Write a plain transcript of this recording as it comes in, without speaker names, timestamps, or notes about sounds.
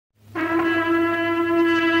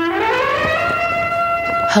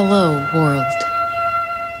Hello, world.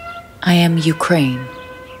 I am Ukraine.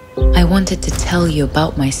 I wanted to tell you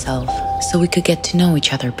about myself so we could get to know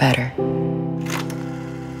each other better.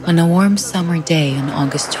 On a warm summer day on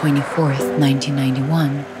August 24th,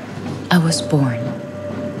 1991, I was born.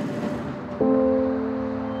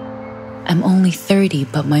 I'm only 30,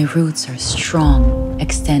 but my roots are strong,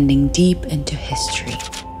 extending deep into history.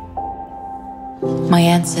 My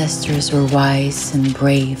ancestors were wise and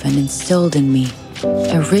brave and instilled in me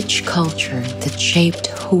a rich culture that shaped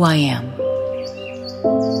who I am.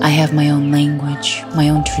 I have my own language, my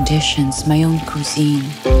own traditions, my own cuisine.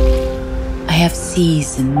 I have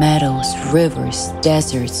seas and meadows, rivers,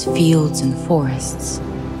 deserts, fields, and forests.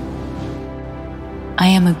 I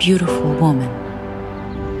am a beautiful woman.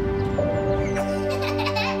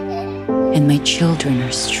 And my children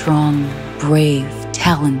are strong, brave,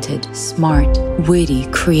 talented, smart, witty,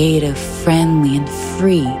 creative, friendly, and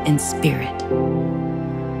free in spirit.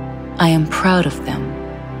 I am proud of them,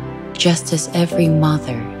 just as every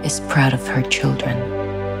mother is proud of her children.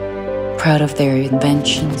 Proud of their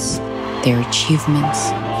inventions, their achievements,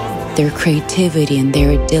 their creativity, and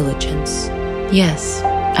their diligence. Yes,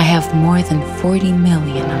 I have more than 40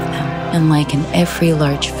 million of them, and like in every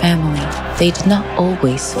large family, they did not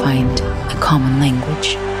always find a common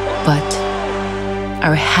language, but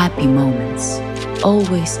our happy moments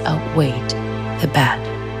always outweighed the bad.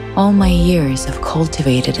 All my years have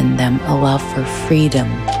cultivated in them a love for freedom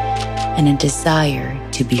and a desire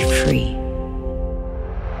to be free.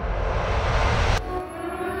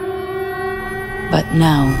 But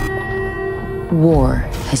now, war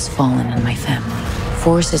has fallen in my family.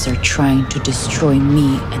 Forces are trying to destroy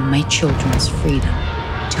me and my children's freedom,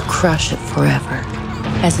 to crush it forever.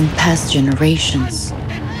 As in past generations,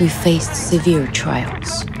 we faced severe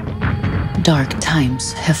trials. Dark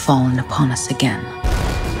times have fallen upon us again,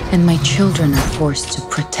 and my children are forced to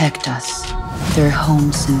protect us, their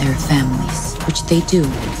homes and their families, which they do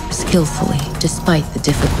skillfully despite the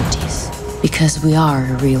difficulties, because we are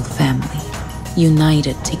a real family,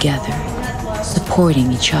 united together,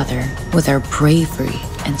 supporting each other with our bravery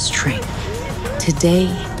and strength. Today,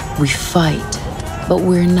 we fight, but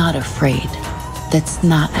we're not afraid. That's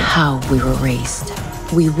not how we were raised.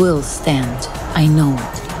 We will stand, I know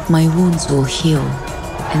it. My wounds will heal,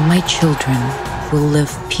 and my children will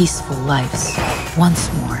live peaceful lives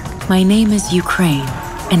once more. My name is Ukraine,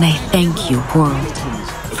 and I thank you, world,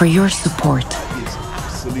 for your support.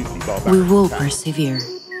 We will persevere,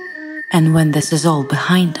 and when this is all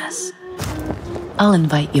behind us, I'll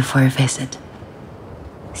invite you for a visit.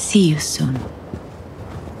 See you soon.